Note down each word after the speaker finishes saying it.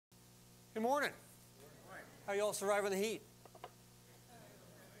Good morning. How y'all surviving the heat?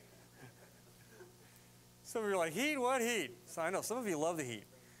 Some of you are like, heat? What heat? So I know some of you love the heat.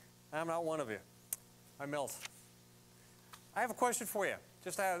 I'm not one of you. I melt. I have a question for you.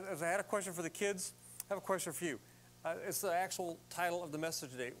 Just as I had a question for the kids, I have a question for you. It's the actual title of the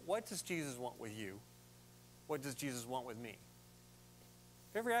message today. What does Jesus want with you? What does Jesus want with me?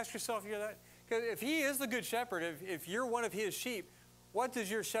 You ever ask yourself that? Because if he is the good shepherd, if you're one of his sheep, what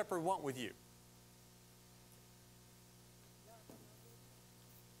does your shepherd want with you?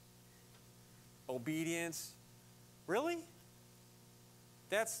 Obedience. Really?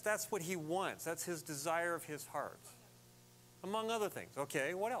 That's what he wants. That's his desire of his heart. Among other things.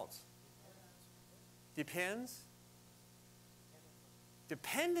 Okay, what else? Depends.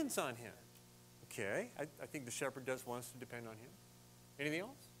 Dependence on him. Okay, I think the shepherd does want us to depend on him. Anything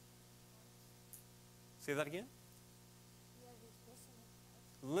else? Say that again.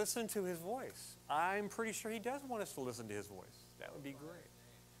 Listen to his voice. I'm pretty sure he does want us to listen to his voice. That would be great.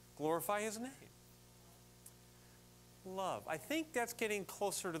 Glorify his name. Love. I think that's getting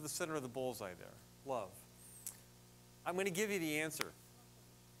closer to the center of the bullseye there. Love. I'm going to give you the answer.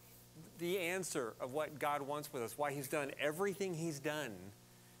 The answer of what God wants with us, why he's done everything he's done,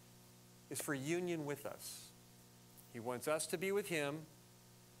 is for union with us. He wants us to be with him,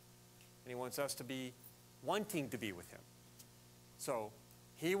 and he wants us to be wanting to be with him. So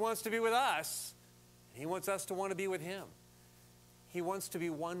he wants to be with us, and he wants us to want to be with him. He wants to be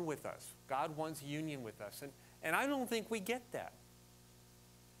one with us. God wants union with us. And I don't think we get that.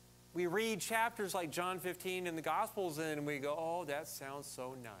 We read chapters like John 15 in the Gospels and we go, oh, that sounds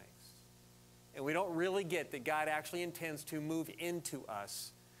so nice. And we don't really get that God actually intends to move into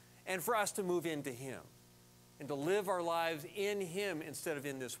us and for us to move into him and to live our lives in him instead of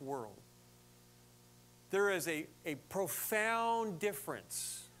in this world. There is a profound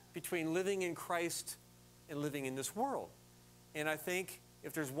difference between living in Christ and living in this world. And I think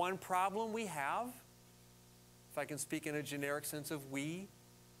if there's one problem we have, if I can speak in a generic sense of we,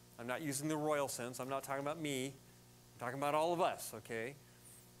 I'm not using the royal sense, I'm not talking about me, I'm talking about all of us, okay?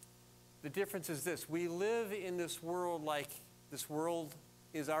 The difference is this: we live in this world like this world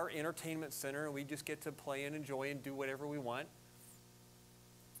is our entertainment center and we just get to play and enjoy and do whatever we want,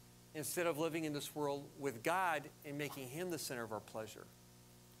 instead of living in this world with God and making him the center of our pleasure.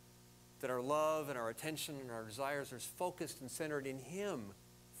 That our love and our attention and our desires are focused and centered in him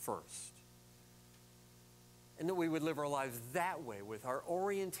first. And that we would live our lives that way, with our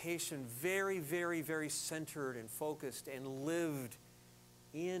orientation very, very, very centered and focused and lived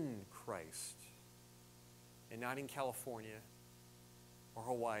in Christ and not in California or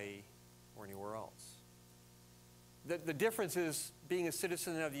Hawaii or anywhere else. The difference is being a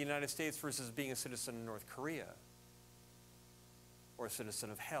citizen of the United States versus being a citizen of North Korea or a citizen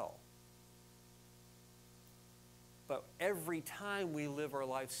of hell. But every time we live our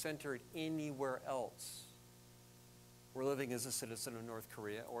life centered anywhere else, we're living as a citizen of North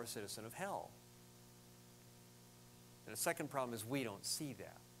Korea or a citizen of hell. And the second problem is we don't see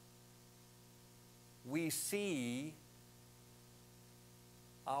that. We see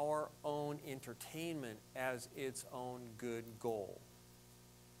our own entertainment as its own good goal.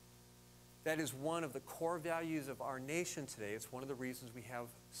 That is one of the core values of our nation today. It's one of the reasons we have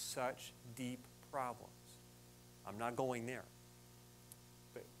such deep problems. I'm not going there.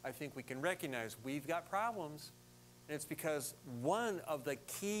 But I think we can recognize we've got problems. And it's because one of the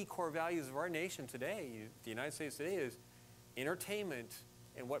key core values of our nation today, the United States today, is entertainment,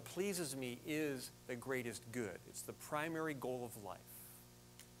 and what pleases me is the greatest good. It's the primary goal of life.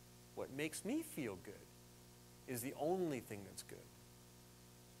 What makes me feel good is the only thing that's good.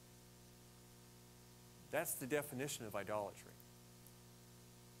 That's the definition of idolatry.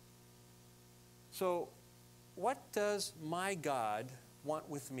 So, what does my God want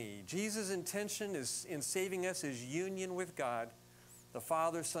with me? Jesus' intention is in saving us is union with God, the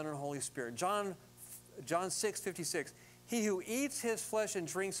Father, Son, and Holy Spirit. John 6:56. He who eats his flesh and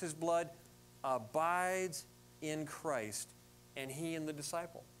drinks his blood abides in Christ, and he in the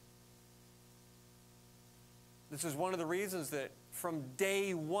disciple. This is one of the reasons that from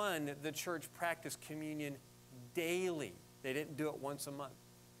day one the church practiced communion daily. They didn't do it once a month,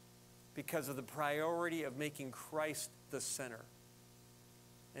 because of the priority of making Christ the center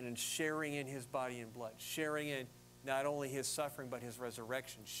and in sharing in his body and blood, sharing in not only his suffering but his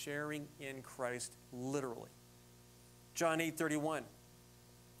resurrection, sharing in Christ literally. John 8:31,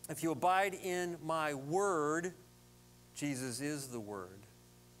 if you abide in my word, Jesus is the word.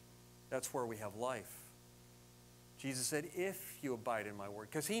 That's where we have life. Jesus said, if you abide in my word,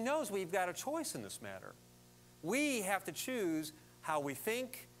 because he knows we've got a choice in this matter. We have to choose how we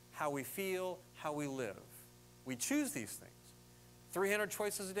think, how we feel, how we live. We choose these things. 300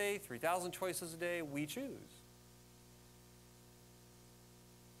 choices a day, 3,000 choices a day, we choose.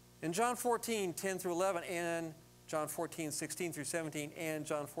 In John 14, 10 through 11, and John 14, 16 through 17, and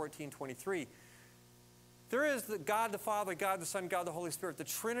John 14, 23, there is God the Father, God the Son, God the Holy Spirit. The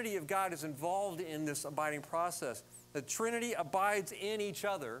Trinity of God is involved in this abiding process. The Trinity abides in each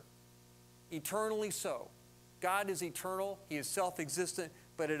other, eternally so. God is eternal. He is self-existent,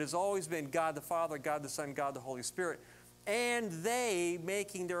 but it has always been God the Father, God the Son, God the Holy Spirit. And they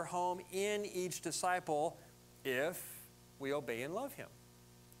making their home in each disciple if we obey and love Him.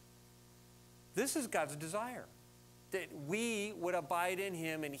 This is God's desire, that we would abide in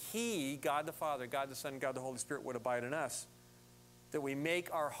Him and He, God the Father, God the Son, God the Holy Spirit, would abide in us. That we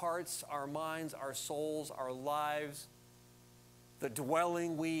make our hearts, our minds, our souls, our lives, the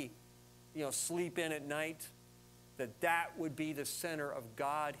dwelling we sleep in at night, that would be the center of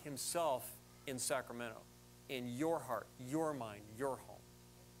God Himself in Sacramento, in your heart, your mind, your home.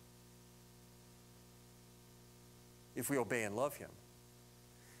 If we obey and love Him.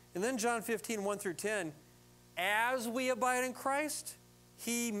 And then John 15, 1 through 10, as we abide in Christ,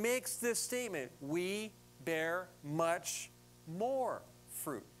 He makes this statement: we bear much more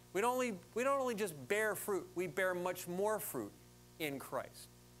fruit. We don't only just bear fruit, we bear much more fruit in Christ.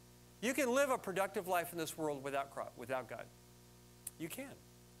 You can live a productive life in this world without God. You can.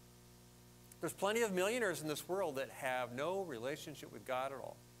 There's plenty of millionaires in this world that have no relationship with God at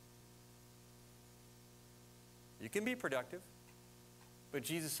all. You can be productive, but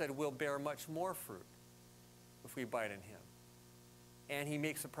Jesus said we'll bear much more fruit if we abide in Him. And He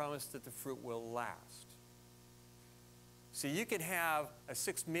makes a promise that the fruit will last. So you can have a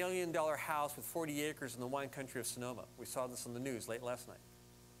 $6 million house with 40 acres in the wine country of Sonoma. We saw this on the news late last night.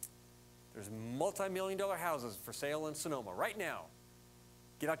 There's multi-million-dollar houses for sale in Sonoma right now.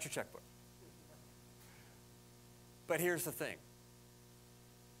 Get out your checkbook. But here's the thing.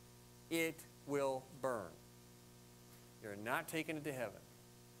 It will burn. You're not taking it to heaven.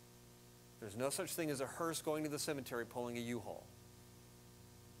 There's no such thing as a hearse going to the cemetery pulling a U-Haul.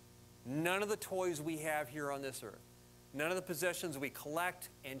 None of the toys we have here on this earth, none of the possessions we collect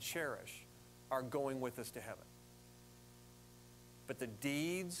and cherish are going with us to heaven. But the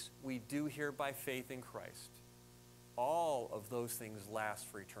deeds we do here by faith in Christ, all of those things last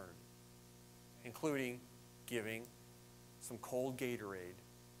for eternity, including giving some cold Gatorade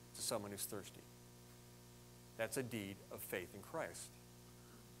to someone who's thirsty. That's a deed of faith in Christ.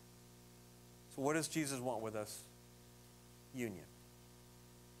 So what does Jesus want with us? Union.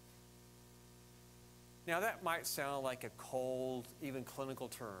 Now that might sound like a cold, even clinical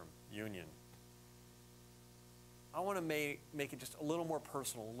term, union. I want to make it just a little more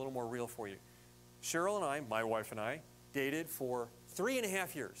personal, a little more real for you. Cheryl and I, my wife and I, dated for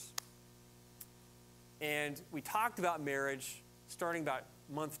 3.5 years. And we talked about marriage starting about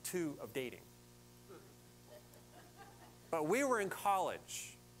month 2 of dating. But we were in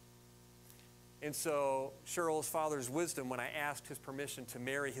college. And so Cheryl's father's wisdom, when I asked his permission to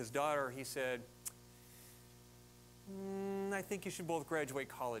marry his daughter, he said, I think you should both graduate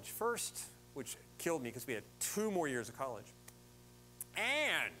college first, which killed me because we had 2 more years of college.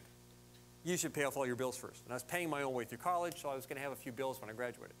 And you should pay off all your bills first. And I was paying my own way through college, so I was going to have a few bills when I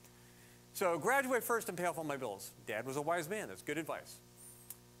graduated. So graduate first and pay off all my bills. Dad was a wise man. That's good advice.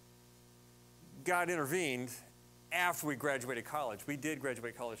 God intervened after we graduated college. We did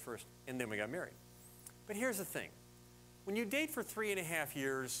graduate college first, and then we got married. But here's the thing. When you date for 3.5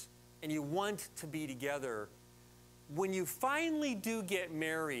 years and you want to be together, when you finally do get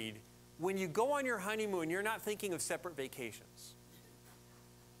married, when you go on your honeymoon, you're not thinking of separate vacations.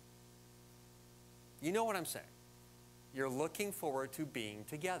 You know what I'm saying? You're looking forward to being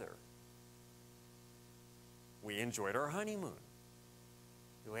together. We enjoyed our honeymoon.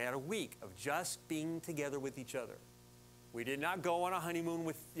 We had a week of just being together with each other. We did not go on a honeymoon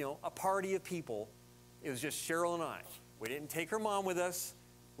with, a party of people. It was just Cheryl and I. We didn't take her mom with us.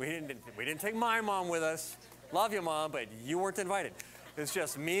 We didn't take my mom with us. Love you, Mom, but you weren't invited. It's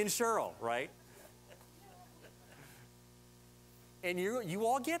just me and Cheryl, right? And you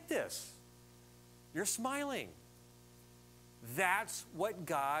all get this. You're smiling. That's what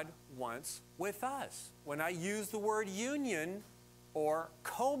God wants with us. When I use the word union or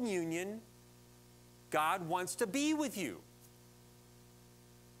communion, God wants to be with you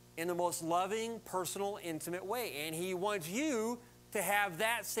in the most loving, personal, intimate way. And He wants you to have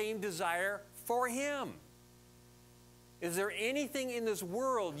that same desire for Him. Is there anything in this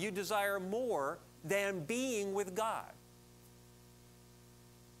world you desire more than being with God?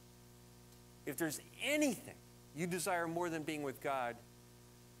 If there's anything you desire more than being with God,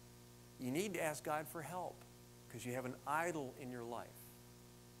 you need to ask God for help because you have an idol in your life.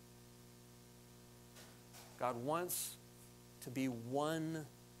 God wants to be one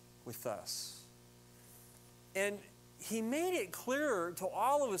with us. And he made it clearer to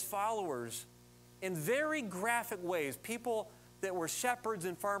all of his followers in very graphic ways. People that were shepherds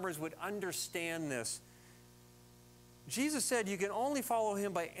and farmers would understand this. Jesus said you can only follow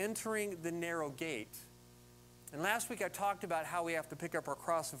him by entering the narrow gate. And last week I talked about how we have to pick up our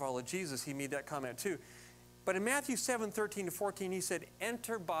cross and follow Jesus. He made that comment too. But in Matthew 7:13-14, he said,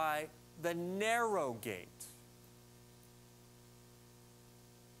 enter by the narrow gate.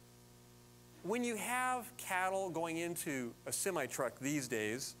 When you have cattle going into a semi-truck these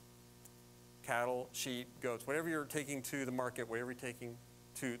days, cattle, sheep, goats, whatever you're taking to the market, whatever you're taking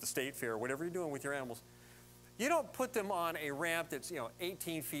to the state fair, whatever you're doing with your animals, you don't put them on a ramp that's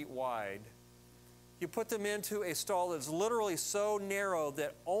 18 feet wide. You put them into a stall that's literally so narrow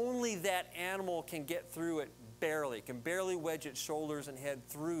that only that animal can get through it barely. It can barely wedge its shoulders and head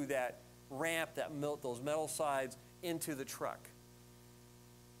through that ramp, those metal sides into the truck.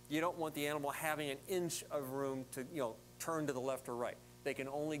 You don't want the animal having an inch of room to turn to the left or right. They can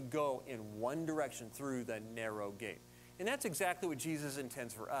only go in one direction through the narrow gate. And that's exactly what Jesus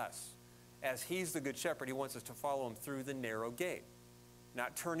intends for us. As he's the good shepherd, he wants us to follow him through the narrow gate,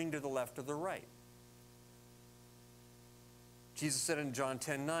 not turning to the left or the right. Jesus said in John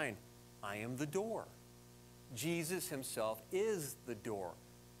 10:9, I am the door. Jesus himself is the door.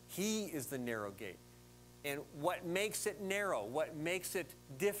 He is the narrow gate. And what makes it narrow, what makes it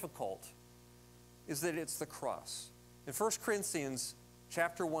difficult, is that it's the cross. In 1 Corinthians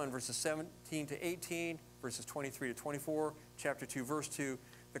chapter 1, verses 17-18, verses 23-24, chapter 2, verse 2,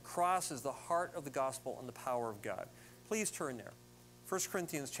 the cross is the heart of the gospel and the power of God. Please turn there. 1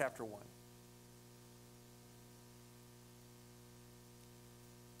 Corinthians chapter 1.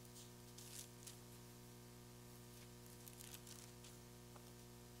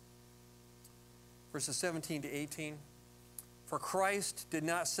 Verses 17-18. For Christ did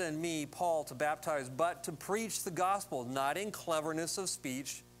not send me, Paul, to baptize, but to preach the gospel, not in cleverness of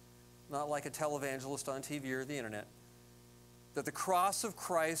speech, not like a televangelist on TV or the internet, that the cross of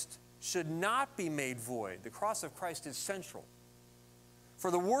Christ should not be made void. The cross of Christ is central.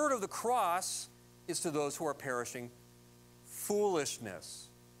 For the word of the cross is to those who are perishing foolishness.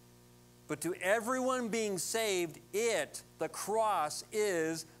 But to everyone being saved, the cross,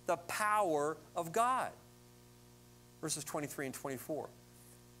 is the power of God. Verses 23 and 24.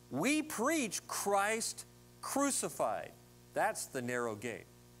 We preach Christ crucified. That's the narrow gate.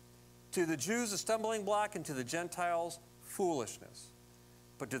 To the Jews, a stumbling block, and to the Gentiles, foolishness.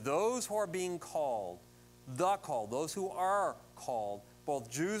 But to those who are being called, those who are called,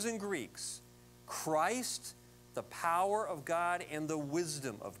 both Jews and Greeks, Christ, the power of God and the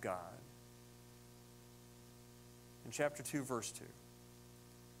wisdom of God. In chapter 2, verse 2.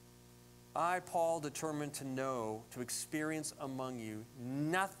 I, Paul, determined to experience among you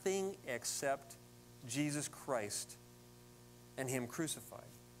nothing except Jesus Christ and him crucified.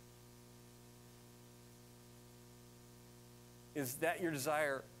 Is that your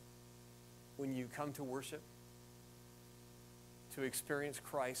desire when you come to worship? To experience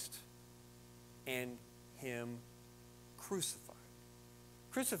Christ and him crucified.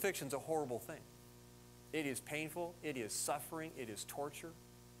 Crucifixion is a horrible thing. It is painful, it is suffering, it is torture.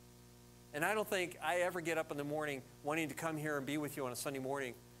 And I don't think I ever get up in the morning wanting to come here and be with you on a Sunday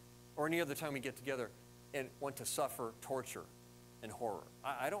morning or any other time we get together and want to suffer torture and horror.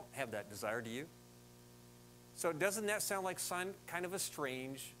 I don't have that desire, do you? So doesn't that sound like kind of a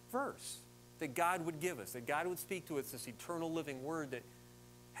strange verse that God would give us, that God would speak to us, this eternal living word that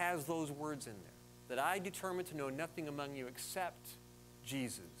has those words in there, that I determined to know nothing among you except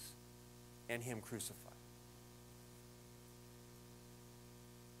Jesus and him crucified.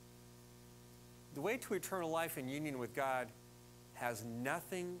 The way to eternal life and union with God has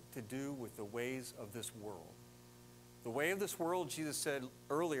nothing to do with the ways of this world. The way of this world, Jesus said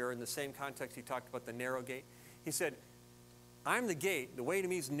earlier in the same context he talked about the narrow gate. He said, I'm the gate. The way to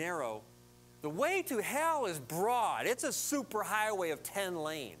me is narrow. The way to hell is broad. It's a super highway of 10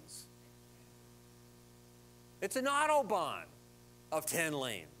 lanes. It's an Autobahn of 10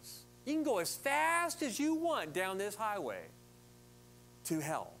 lanes. You can go as fast as you want down this highway to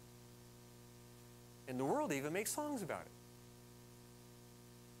hell. And the world even makes songs about it.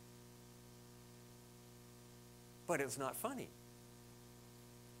 But it's not funny.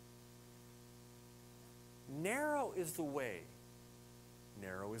 Narrow is the way.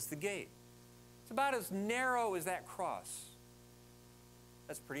 Narrow is the gate. It's about as narrow as that cross.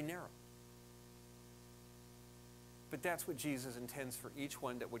 That's pretty narrow. But that's what Jesus intends for each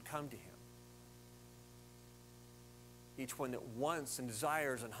one that would come to him. Each one that wants and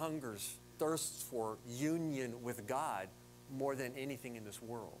desires and hungers, thirsts for union with God more than anything in this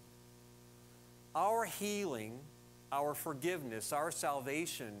world. Our healing, our forgiveness, our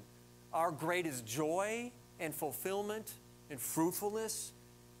salvation, our greatest joy and fulfillment and fruitfulness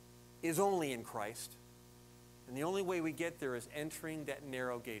is only in Christ. And the only way we get there is entering that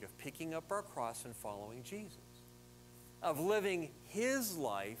narrow gate of picking up our cross and following Jesus. Of living his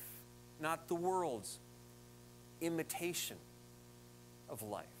life, not the world's imitation of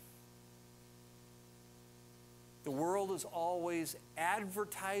life. The world is always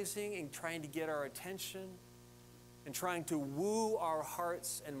advertising and trying to get our attention and trying to woo our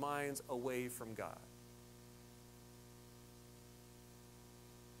hearts and minds away from God.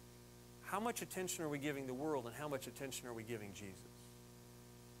 How much attention are we giving the world, and how much attention are we giving Jesus?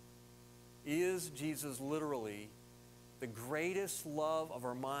 Is Jesus literally the greatest love of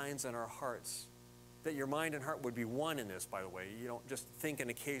our minds and our hearts? That your mind and heart would be one in this, by the way. You don't just think an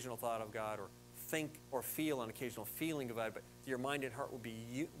occasional thought of God or think or feel an occasional feeling of God, but your mind and heart will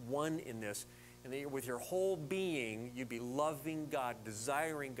be one in this. And that with your whole being, you'd be loving God,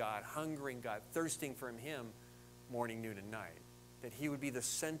 desiring God, hungering God, thirsting for him morning, noon, and night. That he would be the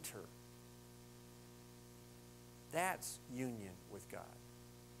center. That's union with God.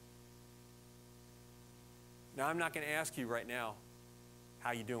 Now, I'm not going to ask you right now,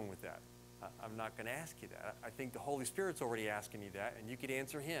 how you doing with that? I'm not going to ask you that. I think the Holy Spirit's already asking you that, and you could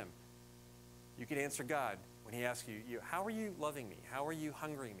answer him. You could answer God when he asks you, how are you loving me? How are you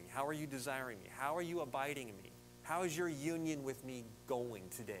hungering me? How are you desiring me? How are you abiding in me? How is your union with me going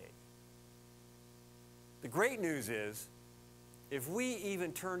today? The great news is, if we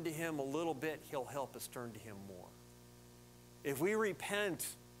even turn to him a little bit, he'll help us turn to him more. If we repent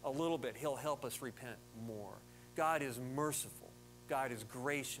a little bit, he'll help us repent more. God is merciful. God is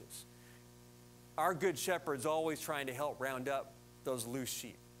gracious. Our good shepherd's always trying to help round up those loose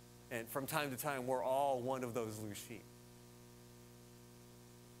sheep. And from time to time, we're all one of those loose sheep.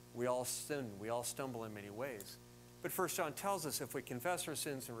 We all sin. We all stumble in many ways. But 1 John tells us if we confess our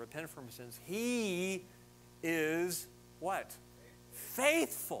sins and repent from our sins, he is what?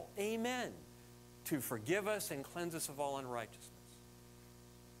 Faithful. Amen. To forgive us and cleanse us of all unrighteousness.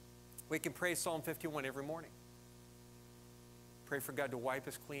 We can pray Psalm 51 every morning. Pray for God to wipe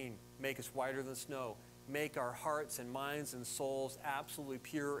us clean, make us whiter than snow, make our hearts and minds and souls absolutely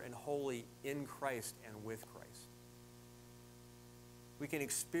pure and holy in Christ and with Christ. We can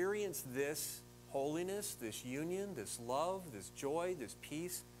experience this holiness, this union, this love, this joy, this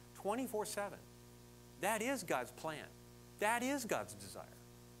peace 24/7. That is God's plan. That is God's desire.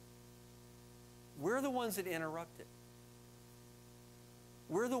 We're the ones that interrupt it.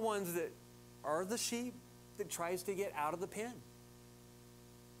 We're the ones that are the sheep that tries to get out of the pen.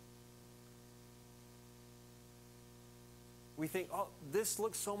 We think, oh, this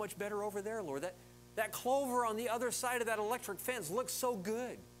looks so much better over there, Lord. That clover on the other side of that electric fence looks so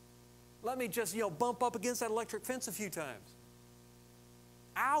good. Let me just, bump up against that electric fence a few times.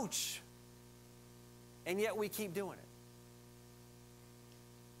 Ouch! And yet we keep doing it.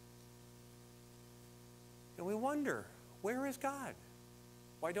 And we wonder, where is God?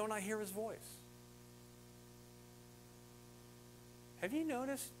 Why don't I hear his voice? Have you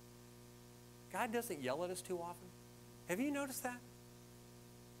noticed God doesn't yell at us too often? Have you noticed that?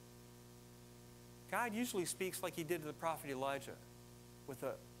 God usually speaks like he did to the prophet Elijah, with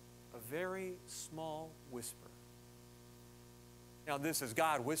a very small whisper. Now, this is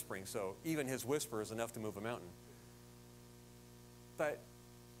God whispering, so even his whisper is enough to move a mountain. But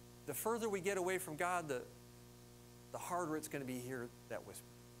the further we get away from God, the harder it's going to be to hear that whisper.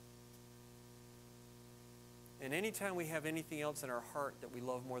 And anytime we have anything else in our heart that we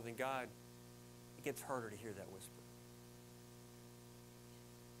love more than God, it gets harder to hear that whisper.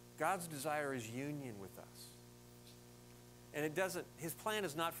 God's desire is union with us. And his plan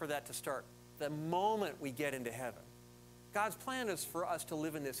is not for that to start the moment we get into heaven. God's plan is for us to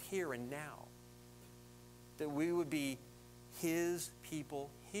live in this here and now. That we would be his people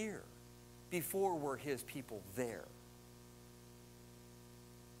here before we're his people there.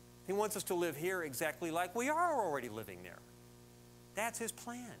 He wants us to live here exactly like we are already living there. That's his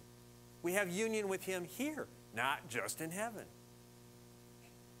plan. We have union with him here, not just in heaven.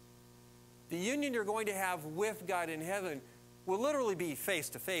 The union you're going to have with God in heaven will literally be face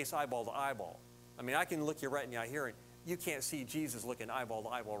to face, eyeball to eyeball. I mean, I can look you right in the eye here, and you can't see Jesus looking eyeball to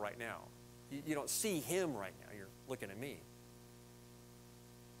eyeball right now. You don't see him right now. You're looking at me.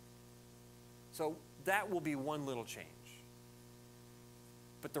 So that will be one little change.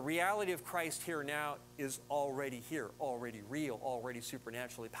 But the reality of Christ here now is already here, already real, already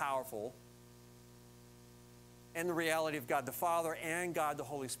supernaturally powerful. And the reality of God the Father and God the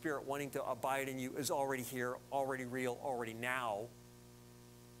Holy Spirit wanting to abide in you is already here, already real, already now.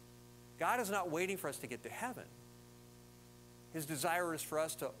 God is not waiting for us to get to heaven. His desire is for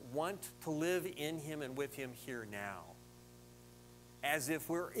us to want to live in Him and with Him here now, as if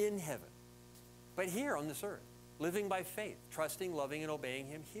we're in heaven, but here on this earth, living by faith, trusting, loving, and obeying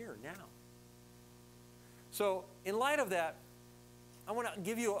Him here now. So in light of that, I want to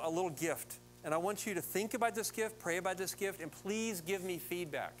give you a little gift. And I want you to think about this gift, pray about this gift, and please give me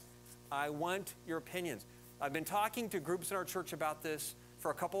feedback. I want your opinions. I've been talking to groups in our church about this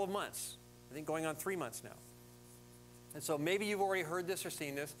for a couple of months. I think going on 3 months now. And so maybe you've already heard this or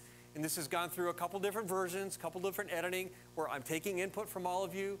seen this, and this has gone through a couple different versions, a couple different editing, where I'm taking input from all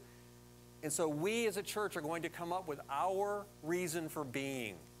of you. And so we as a church are going to come up with our reason for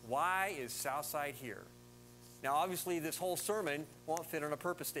being. Why is Southside here? Now obviously this whole sermon won't fit on a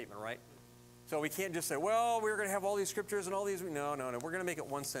purpose statement, right? So we can't just say, well, we're going to have all these scriptures and all these. No. We're going to make it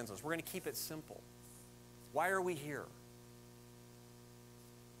one sentence. We're going to keep it simple. Why are we here?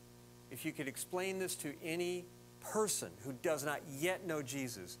 If you could explain this to any person who does not yet know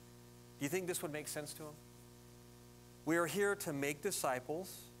Jesus, do you think this would make sense to him? We are here to make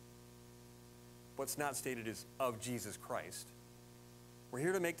disciples. What's not stated is of Jesus Christ. We're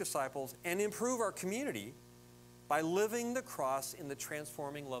here to make disciples and improve our community by living the cross in the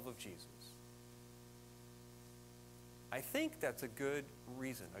transforming love of Jesus. I think that's a good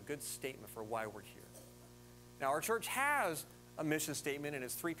reason, a good statement for why we're here. Now, our church has a mission statement, and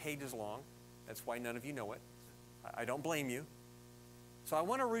it's 3 pages long. That's why none of you know it. I don't blame you. So I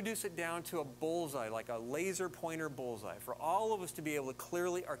want to reduce it down to a bullseye, like a laser pointer bullseye, for all of us to be able to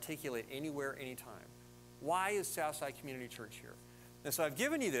clearly articulate anywhere, anytime. Why is Southside Community Church here? And so I've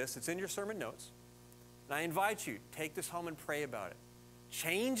given you this. It's in your sermon notes. And I invite you, take this home and pray about it.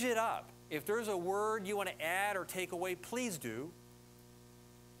 Change it up. If there's a word you want to add or take away, please do.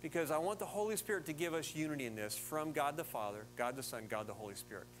 Because I want the Holy Spirit to give us unity in this from God the Father, God the Son, God the Holy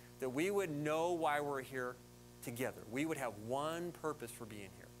Spirit. That we would know why we're here together. We would have one purpose for being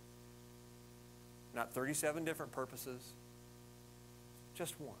here. Not 37 different purposes,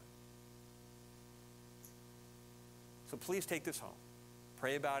 just one. So please take this home.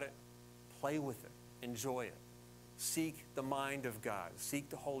 Pray about it. Play with it. Enjoy it. Seek the mind of God. Seek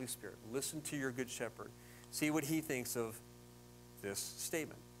the Holy Spirit. Listen to your good shepherd. See what he thinks of this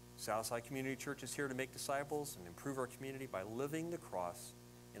statement. Southside Community Church is here to make disciples and improve our community by living the cross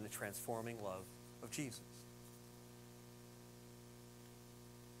in the transforming love of Jesus.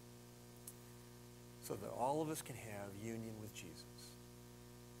 So that all of us can have union with Jesus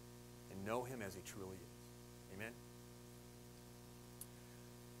and know Him as He truly is. Amen?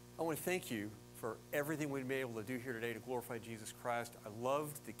 I want to thank you for everything we've been able to do here today to glorify Jesus Christ. I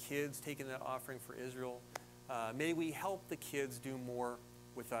loved the kids taking that offering for Israel. May we help the kids do more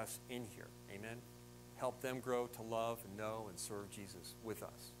with us in here. Amen? Help them grow to love and know and serve Jesus with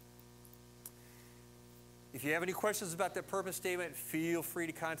us. If you have any questions about that purpose statement, feel free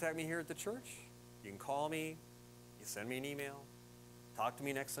to contact me here at the church. You can call me. You send me an email. Talk to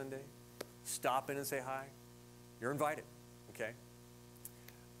me next Sunday. Stop in and say hi. You're invited. Okay?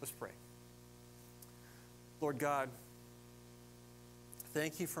 Let's pray. Lord God,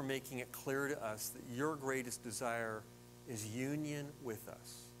 thank you for making it clear to us that your greatest desire is union with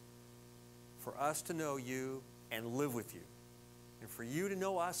us. For us to know you and live with you. And for you to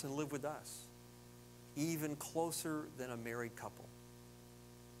know us and live with us. Even closer than a married couple.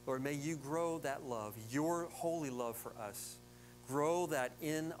 Lord, may you grow that love, your holy love for us. Grow that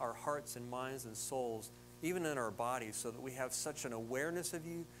in our hearts and minds and souls, even in our bodies, so that we have such an awareness of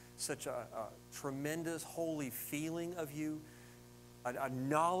you, such a tremendous holy feeling of you, a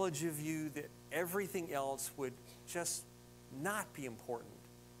knowledge of you that everything else would just not be important,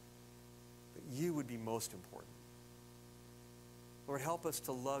 but you would be most important. Lord, help us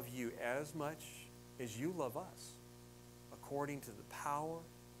to love you as much as you love us, according to the power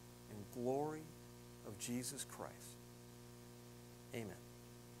and glory of Jesus Christ. Amen.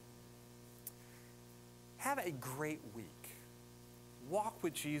 Have a great week. Walk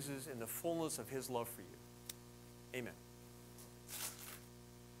with Jesus in the fullness of his love for you. Amen.